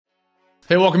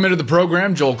Hey, welcome into the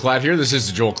program. Joel Klatt here. This is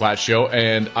the Joel Klatt Show,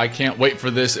 and I can't wait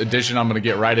for this edition. I'm going to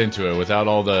get right into it without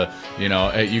all the,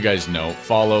 you guys know,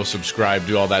 follow, subscribe,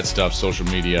 do all that stuff, social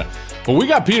media. But we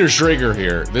got Peter Schrager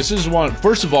here. This is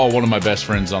first of all, one of my best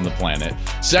friends on the planet.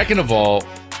 Second of all,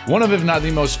 one of, if not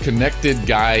the most connected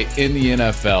guy in the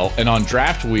NFL. And on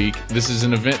draft week, this is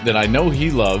an event that I know he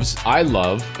loves, I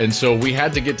love, and so we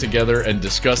had to get together and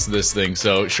discuss this thing.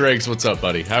 So, Shregs, what's up,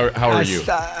 buddy? How are you?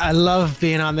 I love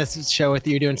being on this show with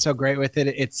you. You're doing so great with it.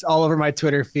 It's all over my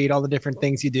Twitter feed, all the different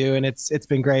things you do, and it's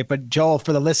been great. But Joel,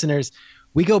 for the listeners,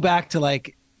 we go back to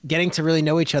getting to really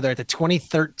know each other at the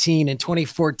 2013 and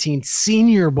 2014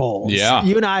 Senior Bowls. Yeah.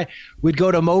 You and I would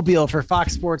go to Mobile for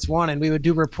Fox Sports 1, and we would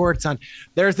do reports on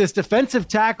there's this defensive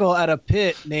tackle at a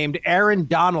Pitt named Aaron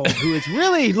Donald, who is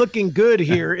really looking good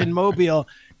here in Mobile,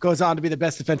 goes on to be the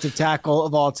best defensive tackle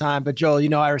of all time. But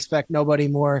Joel, I respect nobody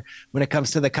more when it comes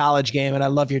to the college game, and I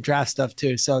love your draft stuff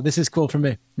too. So this is cool for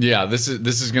me. Yeah, this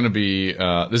is going to be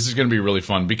really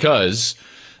fun because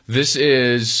this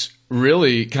is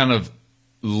really kind of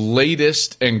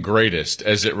latest and greatest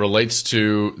as it relates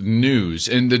to news.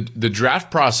 And the draft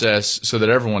process, so that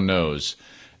everyone knows,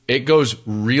 it goes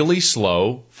really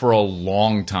slow for a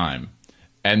long time.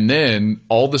 And then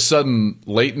all of a sudden,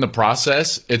 late in the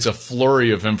process, it's a flurry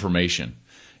of information.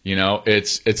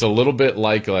 It's a little bit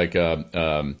like I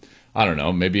don't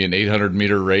know, maybe an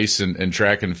 800-meter race in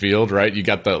track and field, right? You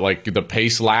got the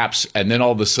pace laps, and then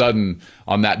all of a sudden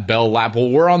on that bell lap, well,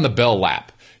 we're on the bell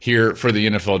lap here for the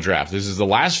NFL draft. This is the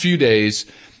last few days,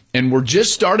 and we're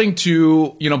just starting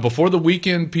to, before the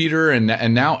weekend, Peter, and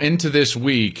now into this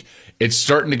week, it's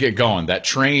starting to get going. That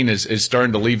train is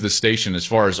starting to leave the station as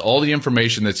far as all the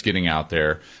information that's getting out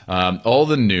there, all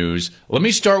the news. Let me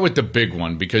start with the big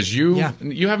one, because you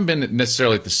haven't been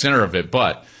necessarily at the center of it,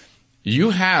 but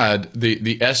you had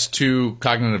the S2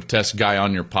 cognitive test guy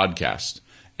on your podcast,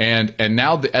 and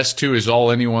now the S2 is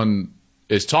all anyone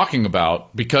is talking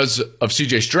about because of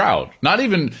CJ Stroud. Not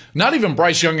even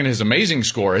Bryce Young and his amazing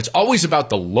score. It's always about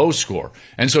the low score.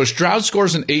 And so Stroud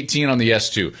scores an 18 on the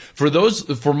S2.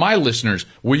 For my listeners,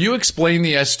 will you explain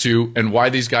the S2 and why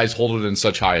these guys hold it in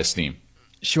such high esteem?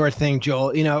 Sure thing,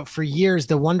 Joel. For years,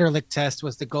 the Wonderlic test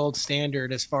was the gold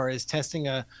standard as far as testing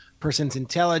a person's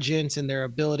intelligence and their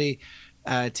ability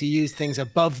to use things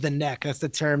above the neck. That's the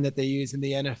term that they use in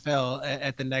the NFL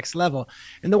at the next level.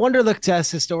 And the Wonderlic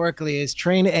test historically is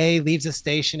train A leaves a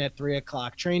station at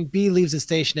 3:00. Train B leaves a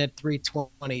station at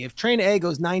 3:20. If train A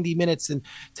goes 90 minutes and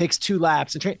takes 2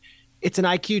 laps, it's an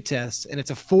IQ test, and it's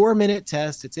a 4-minute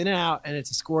test. It's in and out, and it's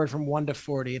scored from 1 to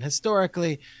 40. And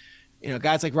historically,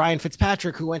 guys like Ryan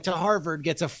Fitzpatrick, who went to Harvard,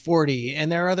 gets a 40.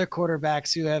 And there are other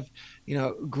quarterbacks who have,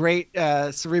 great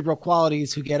cerebral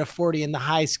qualities who get a 40 in the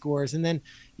high scores. And then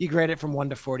you grade it from 1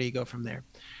 to 40, you go from there.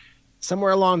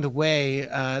 Somewhere along the way,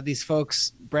 these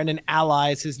folks, Brendan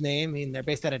Alley is his name. They're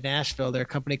based out of Nashville. They're a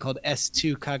company called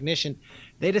S2 Cognition.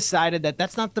 They decided that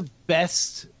that's not the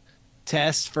best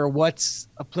test for what's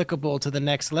applicable to the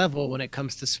next level when it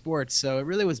comes to sports. So it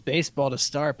really was baseball to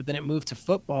start, but then it moved to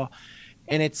football.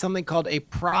 And it's something called a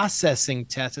processing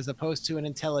test as opposed to an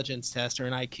intelligence test or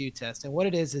an IQ test. And what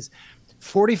it is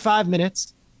 45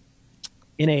 minutes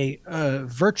in a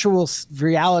virtual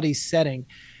reality setting.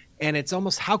 And it's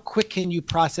almost how quick can you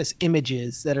process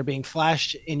images that are being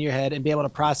flashed in your head and be able to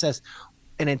process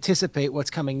and anticipate what's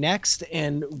coming next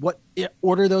and what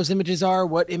order those images are,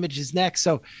 what image is next.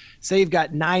 So say you've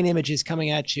got 9 images coming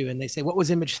at you and they say, what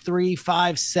was image 3,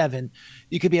 5, 7?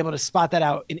 You could be able to spot that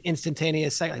out in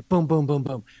instantaneous second, like boom, boom, boom,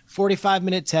 boom.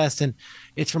 45-minute test, and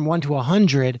it's from 1 to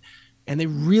 100. And they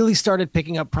really started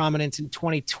picking up prominence in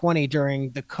 2020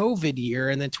 during the COVID year,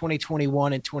 and then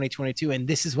 2021 and 2022. And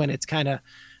this is when it's kind of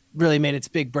really made its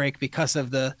big break because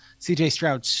of the CJ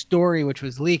Stroud story, which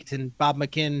was leaked, and Bob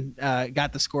McKinn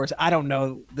got the scores. I don't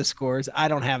know the scores. I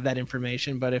don't have that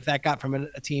information, but if that got from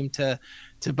a team to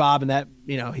Bob and that,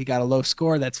 he got a low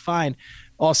score, that's fine.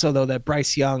 Also, though, that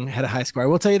Bryce Young had a high score. I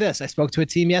will tell you this. I spoke to a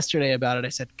team yesterday about it. I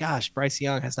said, gosh, Bryce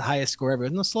Young has the highest score ever.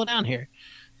 No, slow down here.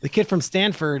 The kid from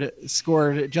Stanford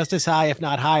scored just as high, if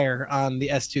not higher, on the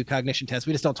S2 cognition test.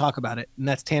 We just don't talk about it. And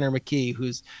that's Tanner McKee,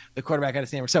 who's the quarterback out of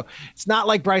Stanford. So it's not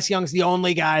like Bryce Young's the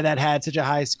only guy that had such a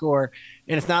high score.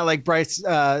 And it's not like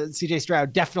CJ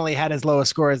Stroud definitely had as low a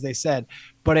score as they said.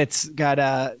 But it's got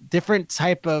a different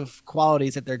type of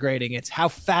qualities that they're grading. It's how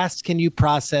fast can you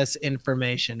process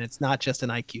information. It's not just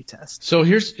an IQ test. So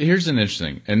here's an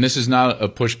interesting, and this is not a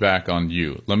pushback on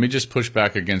you. Let me just push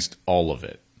back against all of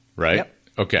it, right? Yep.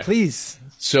 Okay. Please.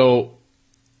 So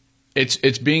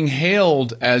it's being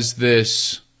hailed as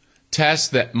this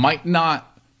test that might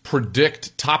not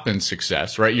predict top end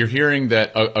success, right? You're hearing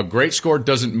that a great score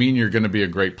doesn't mean you're going to be a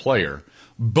great player,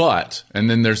 but, and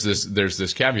then there's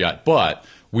this caveat, but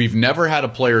we've never had a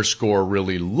player score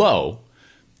really low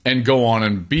and go on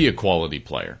and be a quality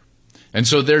player. And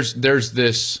so there's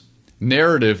this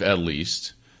narrative, at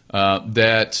least,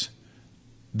 that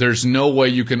there's no way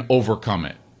you can overcome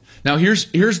it. Now,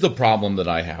 here's the problem that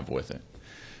I have with it,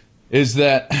 is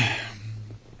that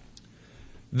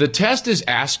the test is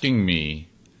asking me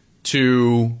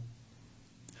to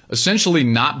essentially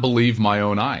not believe my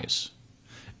own eyes.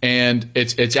 And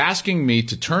it's asking me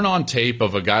to turn on tape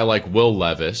of a guy like Will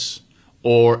Levis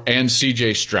and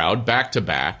CJ Stroud back to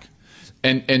back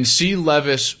and see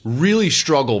Levis really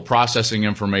struggle processing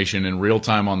information in real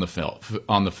time on the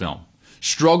film.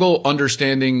 Struggle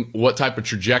understanding what type of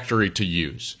trajectory to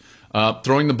use.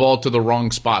 Throwing the ball to the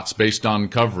wrong spots based on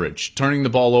coverage, turning the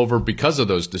ball over because of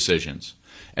those decisions.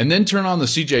 And then turn on the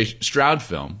CJ Stroud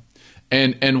film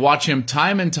and watch him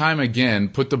time and time again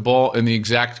put the ball in the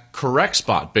exact correct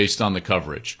spot based on the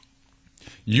coverage.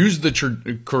 Use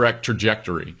the correct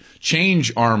trajectory.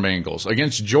 Change arm angles.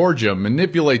 Against Georgia,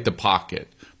 manipulate the pocket.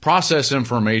 Process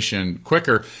information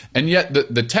quicker. And yet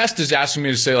the test is asking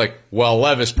me to say, like, well,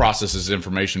 Levis processes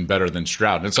information better than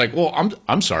Stroud. And it's like, well,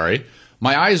 I'm sorry.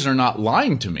 My eyes are not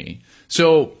lying to me.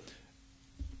 So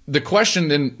the question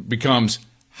then becomes,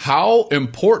 how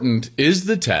important is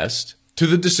the test to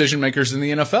the decision makers in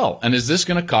the NFL? And is this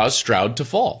going to cause Stroud to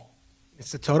fall?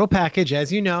 It's a total package,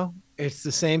 as you know. It's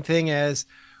the same thing as,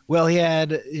 well, he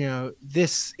had,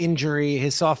 this injury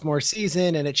his sophomore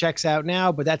season and it checks out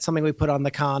now, but that's something we put on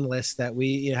the con list that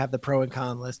we have the pro and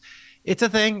con list. It's a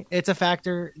thing. It's a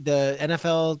factor. The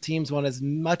NFL teams want as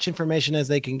much information as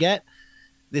they can get.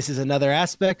 This is another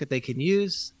aspect that they can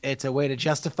use. It's a way to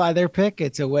justify their pick.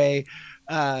 It's a way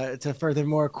to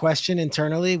furthermore question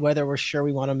internally whether we're sure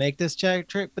we want to make this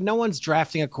trick. But no one's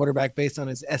drafting a quarterback based on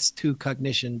his S2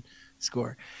 cognition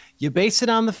score. You base it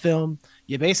on the film,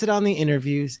 you base it on the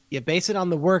interviews, you base it on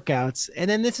the workouts, and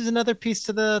then this is another piece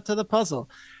to the puzzle.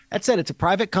 That said, it's a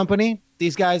private company.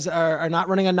 These guys are not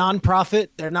running a nonprofit.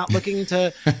 They're not looking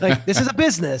to this is a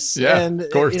business. Yeah, and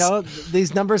of course.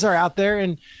 These numbers are out there,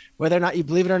 and whether or not you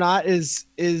believe it or not is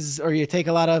or you take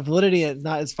a lot of validity, it's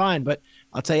not is fine. But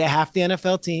I'll tell you, half the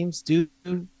NFL teams do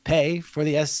pay for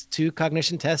the S2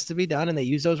 cognition test to be done, and they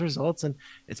use those results, and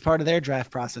it's part of their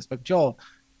draft process. But Joel,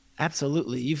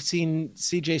 absolutely. You've seen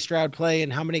CJ Stroud play in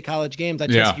how many college games? I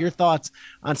trust your thoughts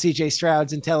on CJ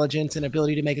Stroud's intelligence and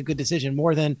ability to make a good decision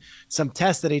more than some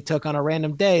test that he took on a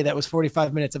random day that was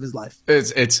 45 minutes of his life.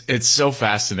 It's so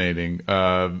fascinating,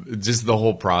 just the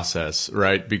whole process,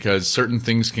 right? Because certain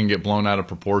things can get blown out of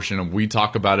proportion, and we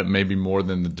talk about it maybe more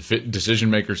than the decision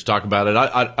makers talk about it.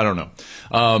 I don't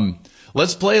know.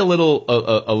 Let's play a little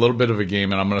bit of a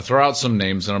game, and I'm going to throw out some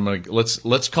names, and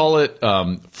let's call it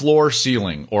floor,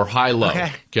 ceiling, or high low.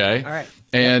 Okay. All right.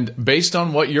 And based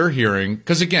on what you're hearing,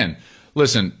 because again,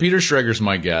 listen, Peter Schrager's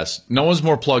my guest. No one's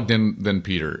more plugged in than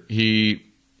Peter. You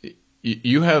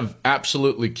have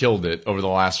absolutely killed it over the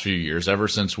last few years, ever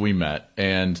since we met,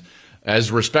 and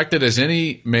as respected as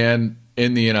any man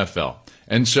in the NFL.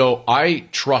 And so I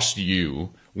trust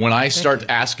you when I start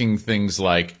asking things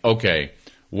like, okay,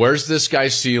 where's this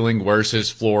guy's ceiling? Where's his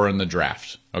floor in the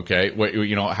draft? Okay,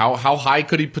 how high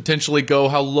could he potentially go?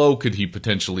 How low could he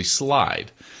potentially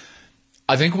slide?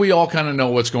 I think we all kind of know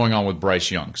what's going on with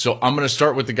Bryce Young. So I'm going to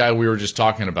start with the guy we were just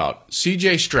talking about,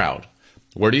 CJ Stroud.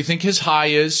 Where do you think his high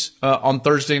is on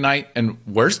Thursday night? And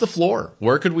where's the floor?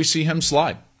 Where could we see him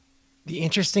slide? The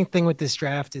interesting thing with this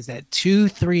draft is that 2,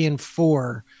 3, and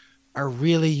 4 are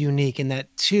really unique, and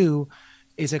that 2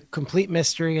 is a complete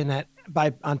mystery, and that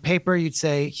on paper, you'd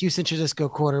say Houston should just go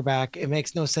quarterback. It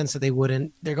makes no sense that they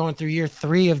wouldn't. They're going through year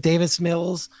 3 of Davis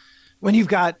Mills when you've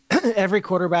got every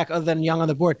quarterback other than Young on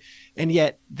the board, and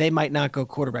yet they might not go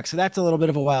quarterback. So that's a little bit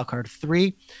of a wild card.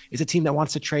 3 is a team that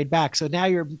wants to trade back. So now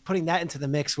you're putting that into the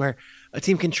mix where a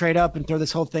team can trade up and throw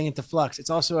this whole thing into flux. It's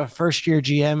also a first-year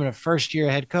GM and a first-year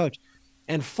head coach.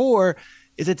 And 4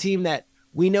 is a team that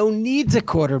we know needs a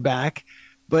quarterback,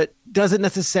 but doesn't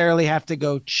necessarily have to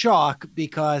go chalk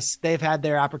because they've had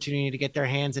their opportunity to get their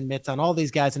hands and mitts on all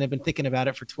these guys and have been thinking about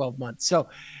it for 12 months. So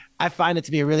I find it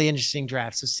to be a really interesting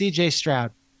draft. So CJ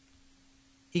Stroud,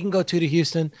 he can go 2 to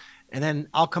Houston, and then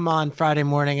I'll come on Friday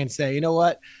morning and say, you know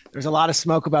what? There's a lot of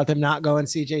smoke about them not going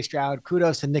CJ Stroud.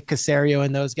 Kudos to Nick Caserio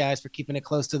and those guys for keeping it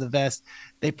close to the vest.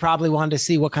 They probably wanted to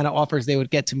see what kind of offers they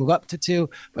would get to move up to 2,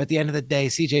 but at the end of the day,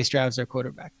 CJ Stroud's their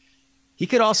quarterback. He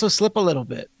could also slip a little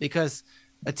bit because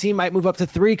a team might move up to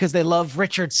 3 because they love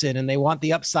Richardson and they want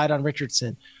the upside on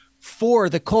Richardson. 4,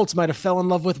 the Colts might have fell in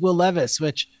love with Will Levis,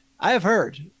 which I have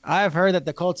heard. I have heard that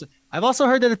the Colts. I've also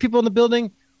heard that there are people in the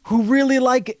building who really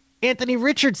like Anthony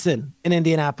Richardson in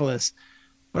Indianapolis.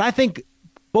 But I think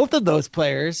both of those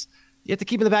players, you have to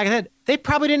keep in the back of the head, they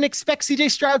probably didn't expect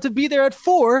CJ Stroud to be there at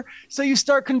 4. So you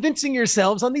start convincing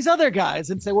yourselves on these other guys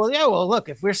and say, well, yeah, well, look,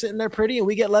 if we're sitting there pretty and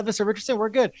we get Levis or Richardson, we're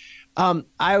good.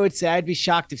 I would say I'd be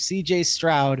shocked if CJ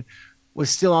Stroud was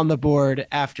still on the board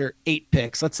after 8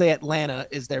 picks. Let's say Atlanta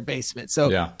is their basement.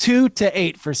 So 2 to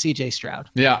 8 for CJ Stroud.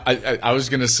 Yeah, I was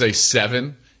going to say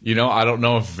 7. I don't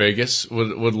know if Vegas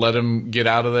would let him get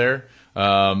out of there.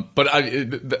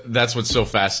 But that's what's so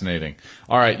fascinating.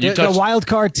 All right. The wild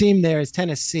card team there is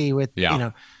Tennessee with,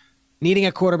 needing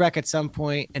a quarterback at some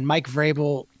point, and Mike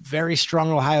Vrabel, very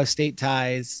strong Ohio State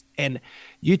ties. And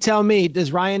you tell me,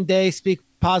 does Ryan Day speak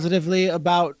positively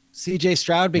about CJ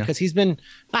Stroud? Because he's been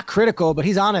not critical, but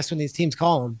he's honest when these teams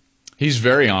call him. He's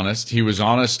very honest. He was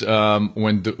honest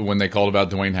when they called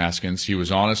about Dwayne Haskins. He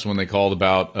was honest when they called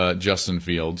about Justin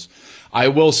Fields. I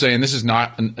will say, and this is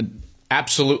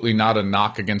absolutely not a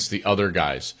knock against the other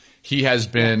guys, he has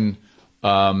been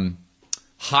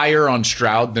higher on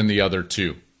Stroud than the other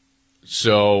two.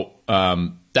 So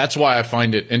that's why I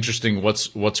find it interesting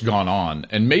what's gone on.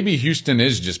 And maybe Houston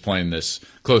is just playing this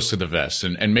close to the vest.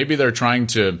 And maybe they're trying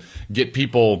to get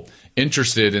people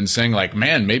interested in saying, like,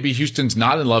 man, maybe Houston's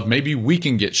not in love. Maybe we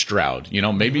can get Stroud.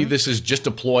 Maybe this is just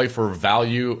a ploy for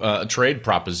value, a trade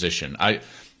proposition.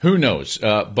 Who knows?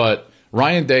 But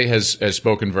Ryan Day has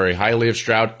spoken very highly of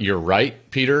Stroud. You're right,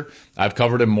 Peter. I've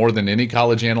covered him more than any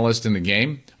college analyst in the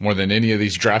game, more than any of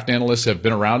these draft analysts have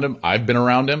been around him. I've been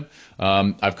around him.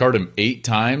 I've covered him 8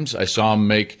 times. I saw him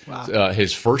make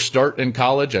his first start in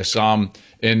college. I saw him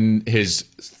in his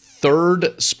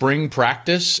 3rd spring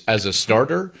practice as a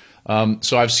starter.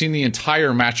 So I've seen the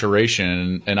entire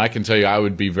maturation, and I can tell you I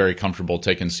would be very comfortable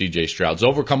taking C.J. Stroud. He's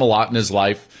overcome a lot in his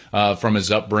life from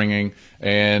his upbringing,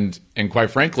 and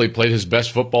quite frankly, played his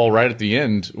best football right at the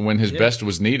end when his best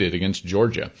was needed against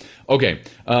Georgia. Okay,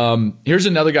 here's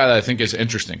another guy that I think is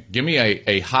interesting. Give me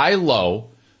a high-low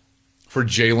for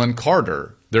Jalen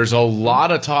Carter. There's a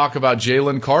lot of talk about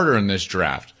Jalen Carter in this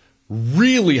draft.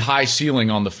 Really high ceiling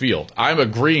on the field. I'm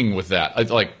agreeing with that.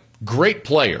 Like, great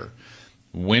player.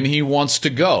 When he wants to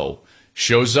go,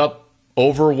 shows up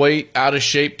overweight, out of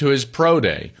shape to his pro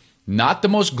day. Not the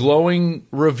most glowing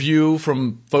review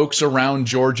from folks around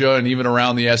Georgia and even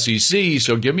around the SEC.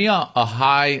 So give me a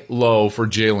high-low for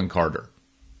Jalen Carter.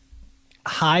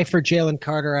 High for Jalen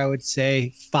Carter, I would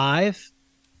say 5.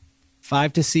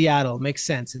 5 to Seattle. Makes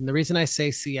sense. And the reason I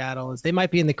say Seattle is they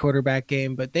might be in the quarterback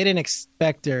game, but they didn't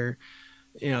expect or,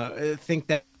 think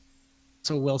that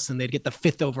Wilson, they'd get the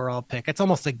 5th overall pick. It's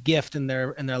almost a gift in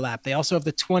their lap. They also have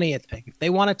the 20th pick. If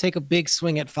they want to take a big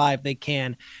swing at 5, they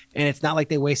can. And it's not like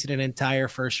they wasted an entire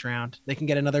first round. They can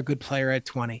get another good player at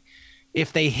 20.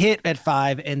 If they hit at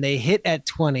 5 and they hit at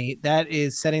 20, that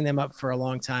is setting them up for a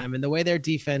long time. And the way their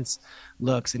defense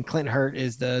looks, and Clint Hurt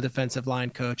is the defensive line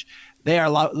coach, they are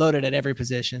loaded at every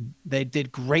position. They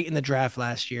did great in the draft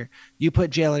last year. You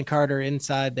put Jalen Carter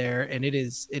inside there, and it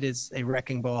is a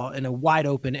wrecking ball in a wide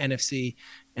open NFC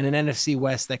and an NFC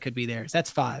West that could be theirs. That's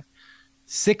 5.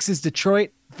 6 is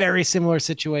Detroit. Very similar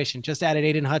situation. Just added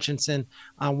Aiden Hutchinson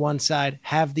on one side.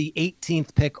 Have the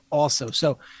 18th pick also.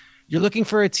 So you're looking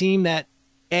for a team that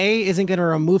A, isn't going to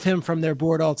remove him from their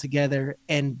board altogether,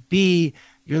 and B,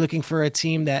 you're looking for a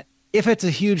team that if it's a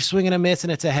huge swing and a miss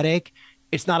and it's a headache,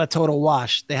 it's not a total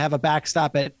wash. They have a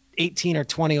backstop at 18 or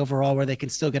 20 overall where they can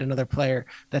still get another player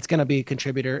that's going to be a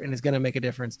contributor and is going to make a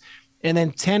difference. And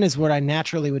then 10 is what I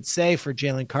naturally would say for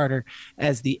Jalen Carter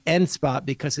as the end spot,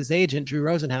 because his agent, Drew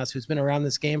Rosenhaus, who's been around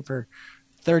this game for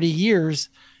 30 years,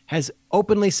 has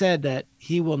openly said that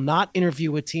he will not interview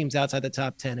with teams outside the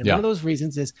top 10. And one of those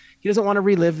reasons is he doesn't want to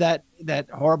relive that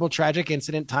horrible, tragic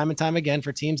incident time and time again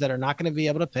for teams that are not going to be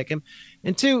able to pick him.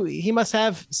 And 2, he must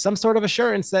have some sort of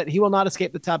assurance that he will not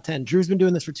escape the top 10. Drew's been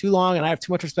doing this for too long, and I have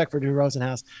too much respect for Drew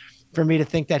Rosenhaus for me to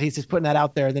think that he's just putting that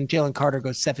out there. Then Jalen Carter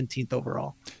goes 17th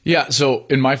overall. Yeah. So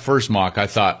in my first mock,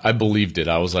 I believed it.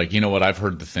 I was like, you know what? I've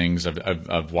heard the things.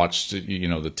 I've watched,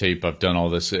 the tape. I've done all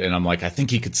this, and I'm like, I think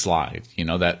he could slide.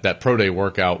 That pro day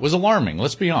workout was alarming.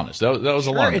 Let's be honest. That was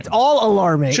alarming. It's all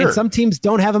alarming. Sure. And some teams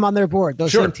don't have him on their board.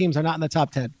 Those same teams are not in the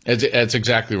top 10. That's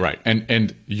exactly right.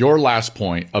 And your last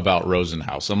point about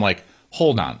Rosenhaus, I'm like,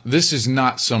 hold on. This is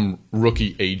not some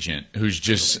rookie agent who's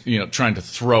just, trying to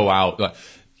throw out.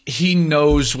 He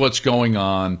knows what's going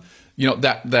on.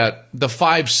 That the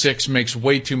 5-6 makes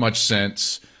way too much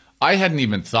sense. I hadn't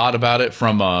even thought about it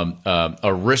from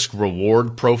a risk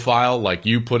reward profile, like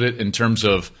you put it, in terms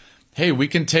of, hey, we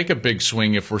can take a big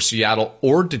swing if we're Seattle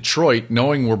or Detroit,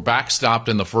 knowing we're backstopped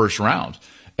in the first round.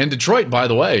 And Detroit, by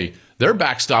the way, they're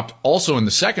backstopped also in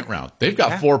the second round. They've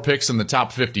got 4 picks in the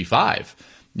top 55.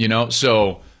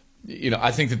 So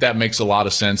I think that makes a lot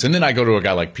of sense. And then I go to a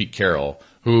guy like Pete Carroll,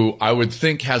 who I would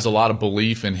think has a lot of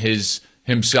belief in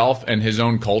himself and his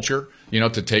own culture,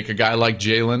 to take a guy like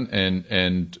Jalen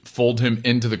and fold him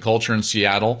into the culture in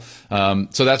Seattle.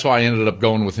 So that's why I ended up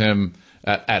going with him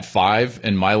at 5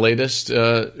 in my latest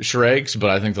Schrags,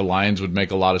 but I think the Lions would make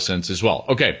a lot of sense as well.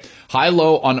 Okay,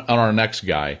 high-low on our next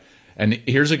guy. And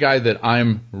here's a guy that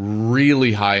I'm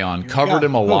really high on. Covered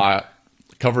him a lot.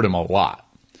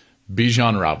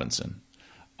 Bijan Robinson.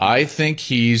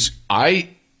 I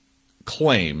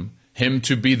claim him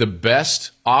to be the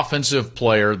best offensive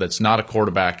player that's not a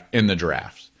quarterback in the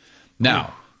draft.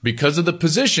 Now, because of the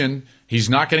position, he's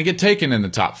not going to get taken in the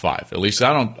top 5. At least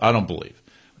I don't believe.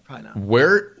 Probably not.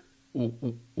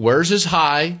 Where's his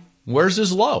high? Where's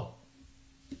his low?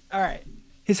 All right.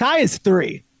 His high is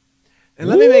 3. And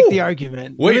let me make the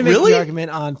argument. Really? The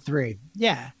argument on 3.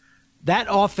 Yeah. That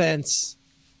offense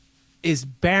is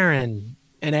barren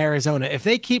in Arizona. If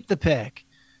they keep the pick,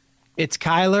 it's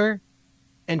Kyler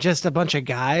and just a bunch of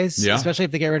guys, especially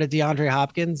if they get rid of DeAndre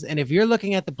Hopkins. And if you're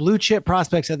looking at the blue chip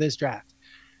prospects of this draft,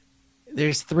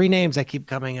 there's 3 names that keep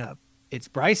coming up. It's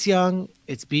Bryce Young,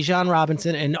 it's Bijan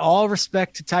Robinson, and all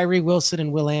respect to Tyree Wilson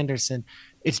and Will Anderson,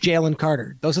 it's Jalen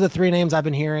Carter. Those are the 3 names I've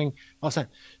been hearing all the time.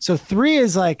 So 3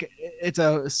 is like, it's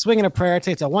a swing and a prayer. I'd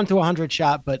say it's a 1 to 100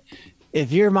 shot. But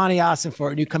if you're Monty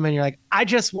Ossenfort and you come in, you're like, I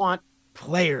just want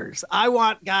players. I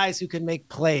want guys who can make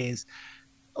plays.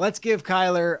 Let's give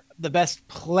Kyler the best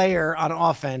player on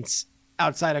offense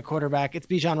outside of quarterback. It's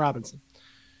Bijan Robinson.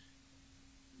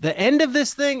 The end of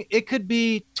this thing, it could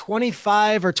be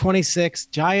 25 or 26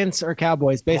 Giants or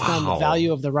Cowboys based on the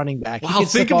value of the running back. Wow,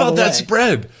 think about that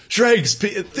spread. Schrags,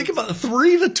 think about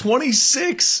 3 to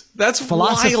 26. That's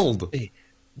wild.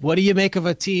 What do you make of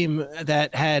a team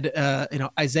that had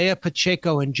Isaiah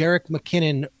Pacheco and Jerick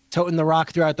McKinnon toting the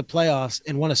rock throughout the playoffs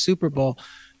and won a Super Bowl?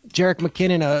 Jerick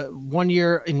McKinnon, a 1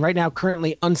 year and right now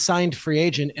currently unsigned free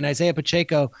agent, and Isaiah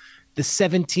Pacheco, the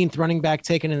 17th running back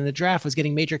taken in the draft, was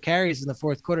getting major carries in the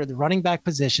fourth quarter. The running back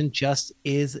position just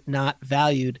is not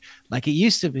valued like it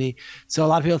used to be. So a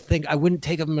lot of people think I wouldn't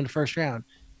take him in the first round.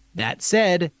 That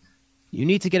said, you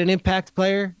need to get an impact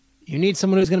player. You need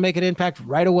someone who's going to make an impact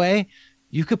right away.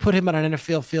 You could put him on an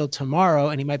NFL field tomorrow,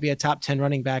 and he might be a top 10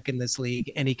 running back in this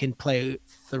league, and he can play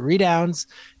 3 downs,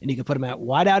 and you can put him at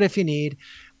wide out if you need.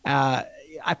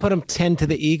 I put him 10 to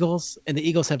the Eagles, and the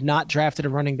Eagles have not drafted a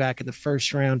running back in the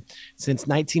first round since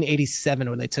 1987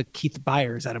 when they took Keith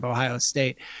Byers out of Ohio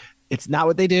State. It's not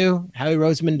what they do. Howie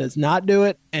Roseman does not do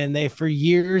it, and they for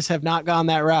years have not gone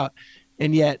that route.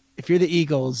 And yet, if you're the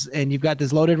Eagles and you've got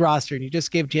this loaded roster and you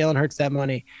just gave Jalen Hurts that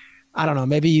money, I don't know,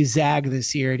 maybe you zag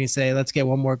this year and you say, let's get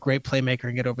one more great playmaker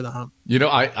and get over the hump.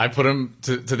 I put him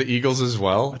to the Eagles as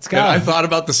well. Let's go. And I thought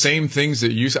about the same things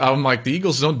that you said. I'm like, the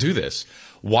Eagles don't do this.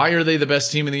 Why are they the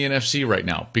best team in the NFC right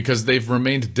now? Because they've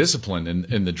remained disciplined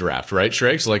in the draft, right,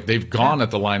 Schrags? Like, they've gone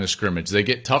at the line of scrimmage. They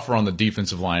get tougher on the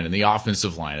defensive line and the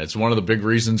offensive line. It's one of the big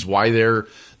reasons why they're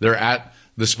at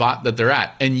the spot that they're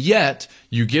at. And yet,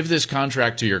 you give this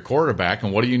contract to your quarterback,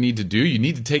 and what do you need to do? You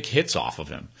need to take hits off of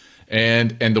him.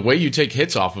 And the way you take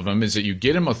hits off of him is that you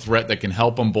get him a threat that can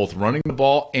help him both running the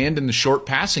ball and in the short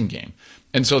passing game.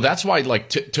 And so that's why, like,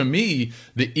 to me,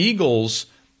 the Eagles,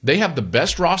 they have the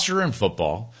best roster in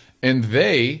football, and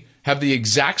they have the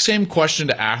exact same question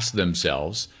to ask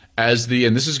themselves as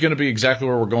and this is going to be exactly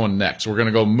where we're going next. We're going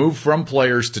to go move from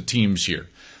players to teams here.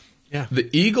 Yeah. The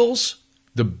Eagles,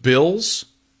 the Bills,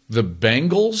 the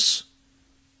Bengals,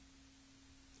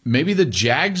 maybe the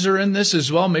Jags are in this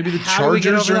as well. Maybe the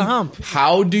Chargers are.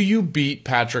 How do you beat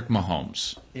Patrick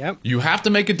Mahomes? Yep. You have to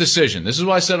make a decision. This is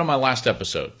what I said on my last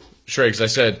episode. Schrags, I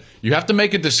said, you have to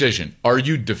make a decision. Are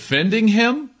you defending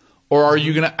him or are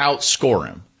you going to outscore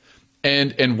him?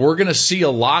 And we're going to see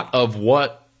a lot of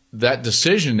what that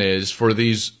decision is for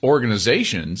these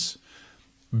organizations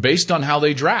based on how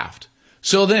they draft.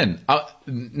 So then,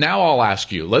 now I'll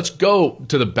ask you, let's go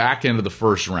to the back end of the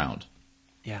first round.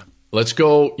 Yeah. Let's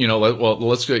go,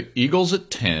 let's go Eagles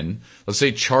at 10. Let's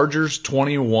say Chargers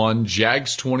 21,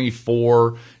 Jags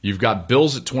 24. You've got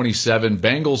Bills at 27,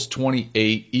 Bengals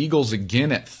 28, Eagles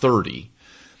again at 30.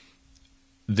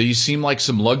 These seem like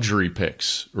some luxury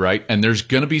picks, right? And there's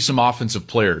going to be some offensive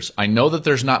players. I know that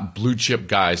there's not blue chip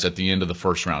guys at the end of the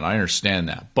first round. I understand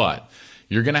that. But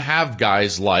you're going to have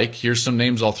guys like, here's some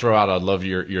names I'll throw out. I'd love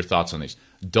your thoughts on these.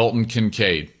 Dalton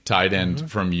Kincaid, tight end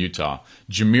from Utah.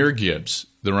 Jahmyr Gibbs,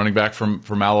 the running back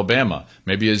from Alabama.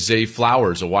 Maybe a Zay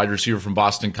Flowers, a wide receiver from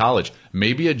Boston College.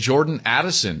 Maybe a Jordan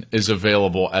Addison is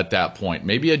available at that point.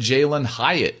 Maybe a Jalen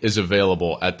Hyatt is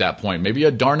available at that point. Maybe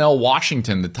a Darnell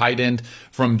Washington, the tight end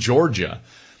from Georgia.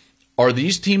 Are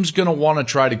these teams going to want to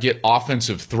try to get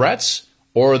offensive threats,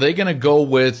 or are they going to go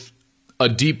with a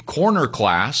deep corner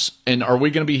class? And are we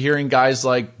going to be hearing guys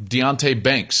like Deontay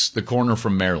Banks, the corner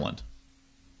from Maryland?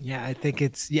 Yeah, I think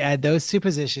it's those two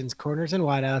positions, corners and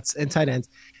wideouts and tight ends.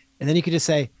 And then you could just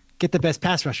say, get the best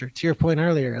pass rusher. To your point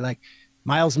earlier, like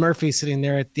Miles Murphy sitting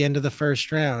there at the end of the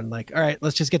first round. Like, all right,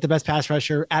 let's just get the best pass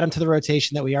rusher, add him to the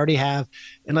rotation that we already have,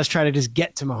 and let's try to just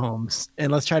get to Mahomes,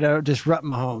 and let's try to disrupt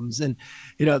Mahomes. And,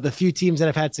 the few teams that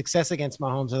have had success against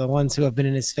Mahomes are the ones who have been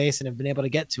in his face and have been able to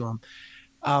get to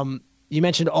him. You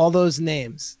mentioned all those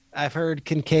names. I've heard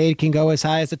Kincaid can go as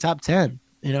high as the top 10,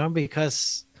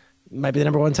 because he might be the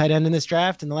number one tight end in this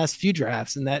draft in the last few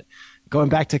drafts. And that, going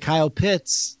back to Kyle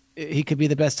Pitts, he could be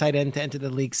the best tight end to enter the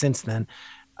league since then.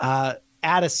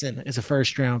 Addison is a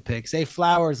first-round pick. Zay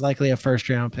Flowers likely a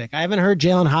first-round pick. I haven't heard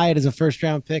Jalen Hyatt as a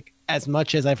first-round pick as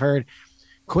much as I've heard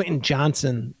Quentin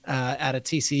Johnson out of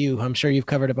TCU. I'm sure you've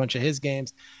covered a bunch of his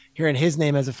games. Hearing his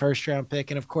name as a first-round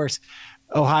pick. And, of course,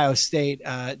 Ohio State,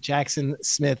 Jackson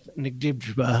Smith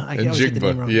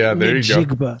Njigba. Yeah, there you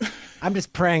go. I'm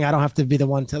just praying I don't have to be the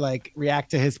one to react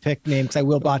to his pick name, because I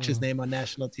will botch his name on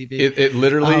national TV. It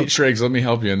literally, Schrags, let me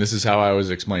help you, and this is how I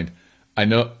always explained. I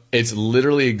know it's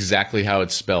literally exactly how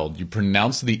it's spelled. You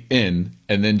pronounce the N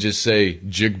and then just say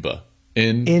Jigba.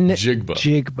 Njigba.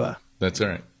 Jigba. That's all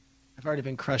right. I've already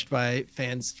been crushed by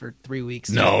fans for 3 weeks.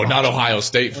 No, not Ohio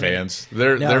State fans.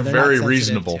 They're very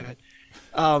reasonable.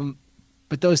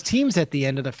 But those teams at the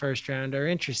end of the first round are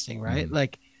interesting, right?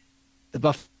 Like the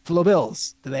Buffalo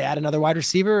Bills. Do they add another wide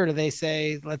receiver, or do they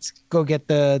say, let's go get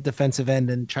the defensive end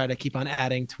and try to keep on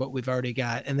adding to what we've already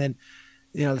got? And then,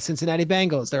 the Cincinnati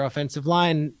Bengals, their offensive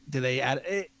line, do they add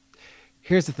it?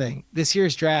 Here's the thing. This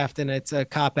year's draft, and it's a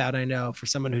cop-out, I know, for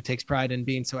someone who takes pride in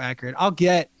being so accurate, I'll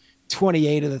get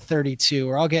 28 of the 32,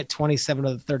 or I'll get 27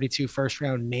 of the 32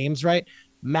 first-round names right.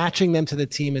 Matching them to the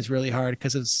team is really hard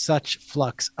because of such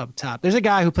flux up top. There's a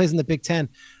guy who plays in the Big Ten.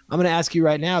 I'm going to ask you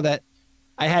right now that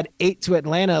I had 8 to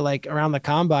Atlanta around the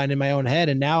combine in my own head,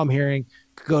 and now I'm hearing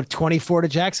go 24 to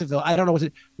Jacksonville. I don't know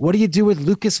what do you do with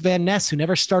Lucas Van Ness, who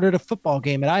never started a football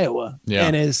game at Iowa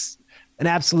and is an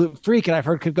absolute freak, and I've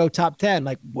heard could go top 10.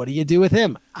 What do you do with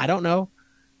him? I don't know.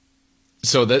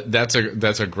 So that's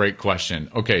a great question.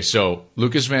 Okay, so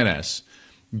Lucas Van Ness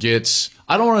gets,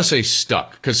 I don't want to say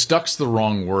stuck, because stuck's the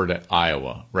wrong word at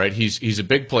Iowa, right? He's a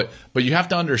big play, but you have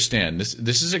to understand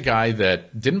this is a guy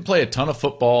that didn't play a ton of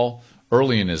football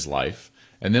early in his life.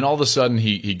 And then all of a sudden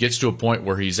he gets to a point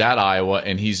where he's at Iowa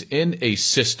and he's in a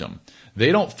system.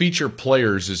 They don't feature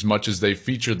players as much as they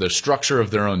feature the structure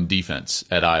of their own defense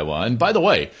at Iowa. And by the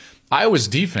way, Iowa's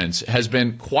defense has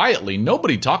been quietly,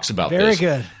 nobody talks about very this.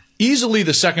 Very good. Easily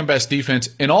the second best defense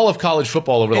in all of college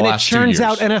football over the last 2 years. And it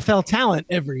churns out NFL talent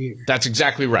every year. That's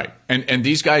exactly right. And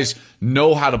these guys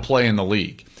know how to play in the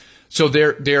league. So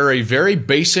they're a very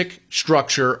basic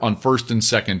structure on first and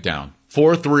second down.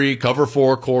 4-3, cover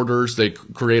 4 quarters. They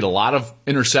create a lot of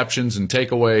interceptions and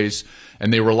takeaways,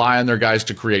 and they rely on their guys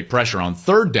to create pressure. On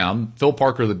third down, Phil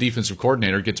Parker, the defensive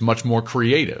coordinator, gets much more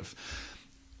creative.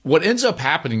 What ends up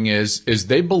happening is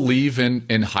they believe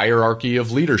in hierarchy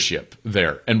of leadership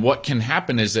there. And what can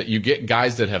happen is that you get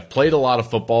guys that have played a lot of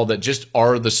football that just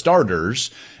are the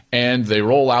starters, and they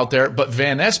roll out there. But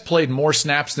Van Ness played more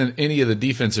snaps than any of the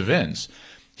defensive ends.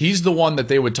 He's the one that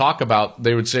they would talk about.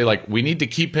 They would say, we need to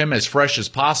keep him as fresh as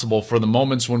possible for the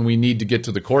moments when we need to get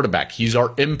to the quarterback. He's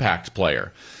our impact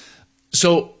player.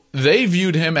 So they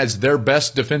viewed him as their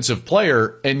best defensive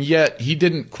player, and yet he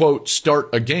didn't, quote, start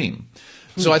a game.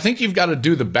 So I think you've got to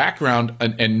do the background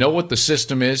and know what the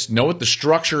system is, know what the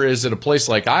structure is at a place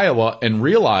like Iowa, and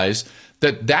realize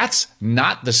that that's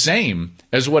not the same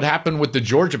as what happened with the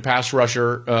Georgia pass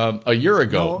rusher a year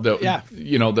ago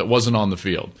that wasn't on the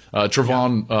field,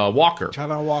 Travon Walker.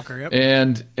 Travon Walker, yep.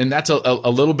 And that's a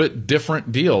little bit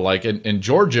different deal. In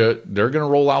Georgia, they're going to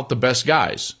roll out the best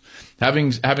guys.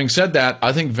 Having said that,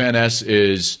 I think Van Ness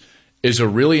is a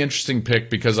really interesting pick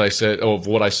because of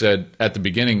what I said at the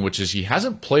beginning, which is he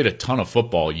hasn't played a ton of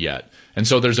football yet. And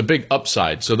so there's a big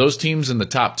upside. So those teams in the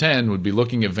top 10 would be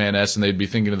looking at Van Ness and they'd be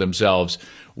thinking to themselves,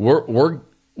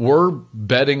 we're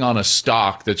betting on a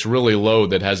stock that's really low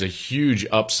that has a huge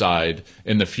upside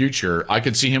in the future. I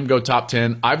could see him go top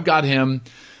 10. I've got him.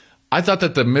 I thought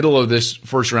that the middle of this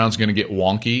first round is going to get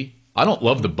wonky. I don't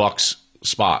love the Bucs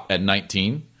spot at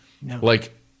 19. No.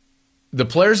 the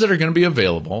players that are going to be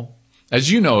available,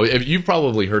 as you know, you've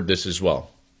probably heard this as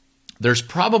well. There's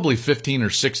probably 15 or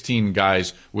 16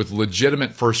 guys with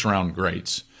legitimate first-round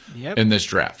grades in this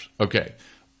draft. Okay.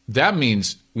 That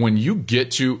means when you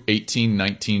get to 18,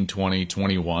 19, 20,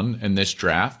 21 in this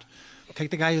draft,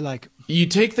 take the guy you like. You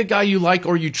take the guy you like,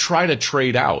 or you try to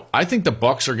trade out. I think the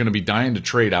Bucs are going to be dying to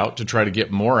trade out to try to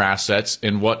get more assets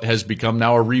in what has become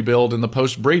now a rebuild in the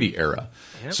post-Brady era.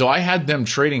 Yep. So I had them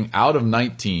trading out of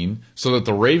 19 so that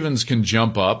the Ravens can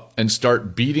jump up and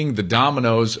start beating the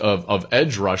dominoes of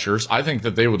edge rushers. I think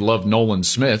that they would love Nolan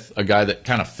Smith, a guy that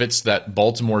kind of fits that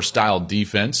Baltimore-style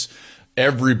defense.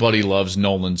 Everybody loves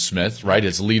Nolan Smith, right?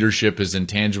 His leadership, his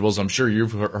intangibles. I'm sure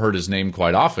you've heard his name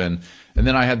quite often. And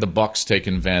then I had the Bucs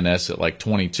taking Van Ness at like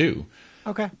 22.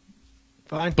 Okay.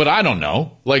 Fine. But I don't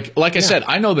know. Like I said,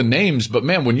 I know the names, but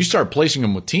man, when you start placing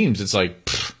them with teams, it's like,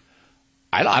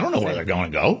 I don't know where they're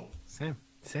going to go. Same.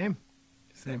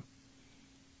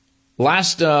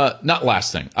 Not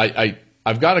last thing.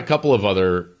 I've got a couple of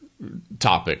other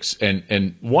topics,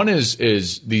 and one is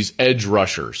these edge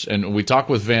rushers, and we talk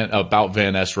with about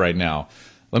Van Ness right now.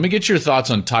 Let me get your thoughts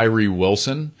on Tyree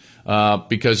Wilson,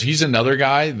 because he's another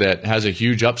guy that has a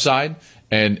huge upside,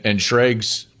 and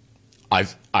Schrags,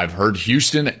 I've heard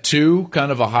Houston at 2,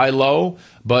 kind of a high-low,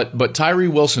 but Tyree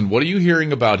Wilson, what are you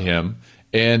hearing about him,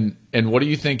 and what do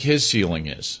you think his ceiling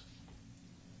is?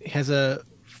 He has a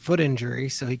foot injury,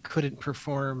 so he couldn't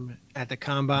perform at the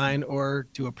combine or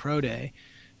do a pro day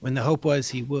when the hope was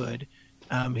he would.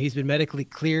 He's been medically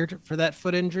cleared for that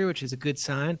foot injury, which is a good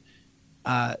sign.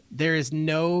 There is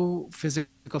no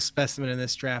physical specimen in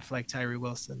this draft like Tyree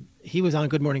Wilson. He was on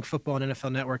Good Morning Football and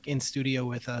NFL Network in studio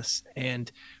with us,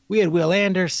 and we had Will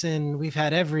Anderson. We've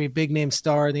had every big name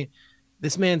star.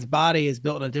 This man's body is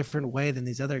built in a different way than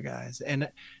these other guys. And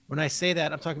when I say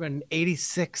that, I'm talking about an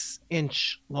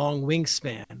 86-inch long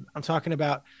wingspan. I'm talking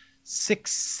about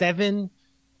 6'7",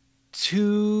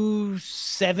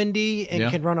 270,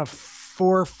 and can run a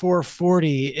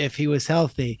 4.40 if he was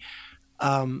healthy.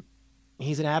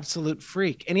 He's an absolute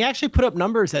freak. And he actually put up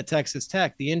numbers at Texas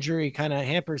Tech. The injury kind of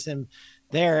hampers him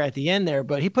there at the end there,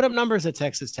 but he put up numbers at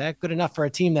Texas Tech, good enough for a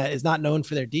team that is not known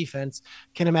for their defense.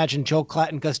 Can't imagine Joel Klatt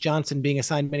and Gus Johnson being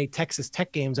assigned many Texas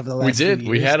Tech games over the last few years.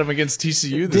 We had him against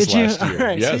TCU this last year. All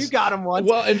right, yes. So you got him once.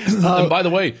 Well, and by the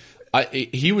way,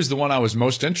 he was the one I was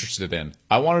most interested in.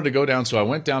 I wanted to go down, so I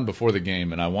went down before the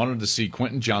game, and I wanted to see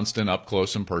Quentin Johnston up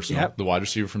close and personal, the wide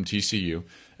receiver from TCU,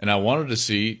 and I wanted to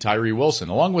see Tyree Wilson,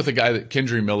 along with a guy that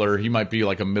Kendry Miller. He might be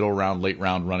like a middle round, late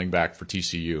round running back for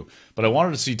TCU, but I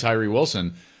wanted to see Tyree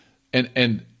Wilson,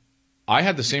 and I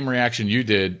had the same reaction you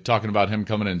did talking about him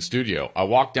coming in studio. I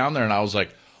walked down there and I was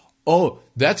like, "Oh,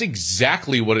 that's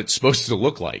exactly what it's supposed to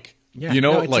look like." Yeah,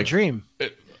 it's like a dream.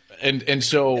 And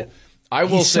so. I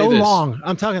will say so this. long.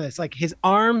 I'm talking this, like his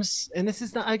arms, and this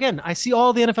is not, again, I see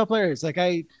all the NFL players. Like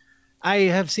I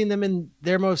have seen them in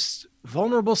their most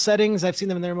vulnerable settings. I've seen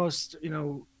them in their most,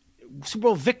 Super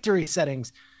Bowl victory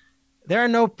settings. There are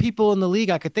no people in the league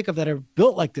I could think of that are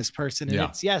built like this person. And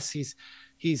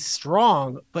he's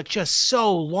strong, but just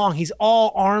so long. He's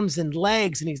all arms and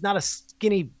legs, and he's not a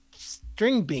skinny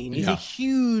string bean. He's a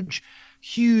huge,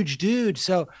 huge dude.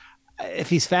 So if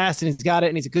he's fast and he's got it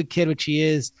and he's a good kid, which he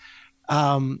is,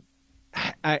 I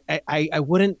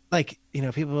wouldn't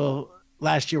people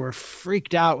last year were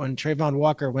freaked out when Trayvon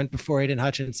Walker went before Aiden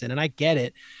Hutchinson, and I get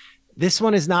it. This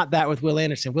one is not that with Will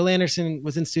Anderson. Will Anderson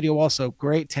was in studio also,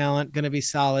 great talent, going to be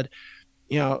solid.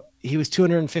 He was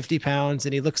 250 pounds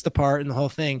and he looks the part and the whole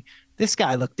thing. This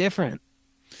guy looked different.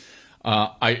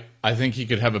 I think he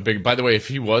could have a big, by the way, if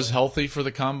he was healthy for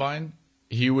the combine,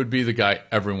 he would be the guy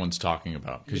everyone's talking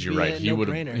about, because you're right. He would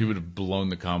have blown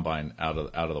the combine out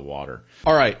of the water.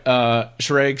 All right,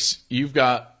 Schrags, you've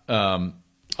got a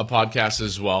podcast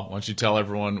as well. Why don't you tell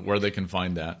everyone where they can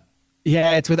find that?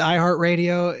 Yeah, it's with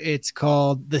iHeartRadio. It's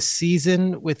called The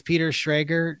Season with Peter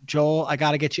Schrager. Joel, I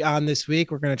got to get you on this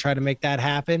week. We're going to try to make that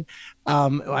happen.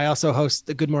 I also host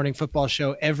the Good Morning Football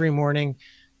show every morning,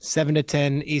 7 to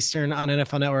 10 Eastern on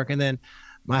NFL Network, and then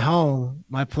my home,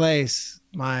 my place,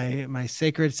 my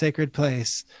sacred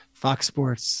place, Fox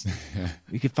Sports.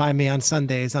 You can find me on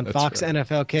Sundays on Fox right.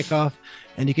 NFL Kickoff,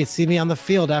 and you can see me on the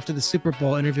field after the Super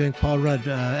Bowl interviewing Paul Rudd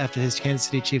after his Kansas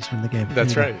City Chiefs win the game.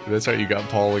 That's right. You got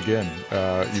Paul again.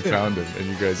 You found him, and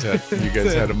you guys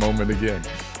had a moment again.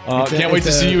 Can't wait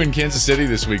to see you in Kansas City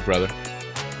this week, brother.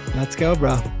 Let's go,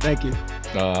 bro. Thank you.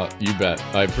 You bet.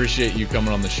 I appreciate you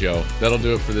coming on the show. That'll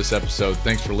do it for this episode.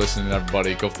 Thanks for listening,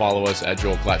 everybody. Go follow us at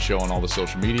Joel Klatt Show on all the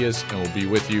social medias, and we'll be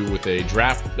with you with a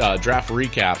draft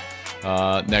recap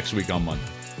next week on Monday.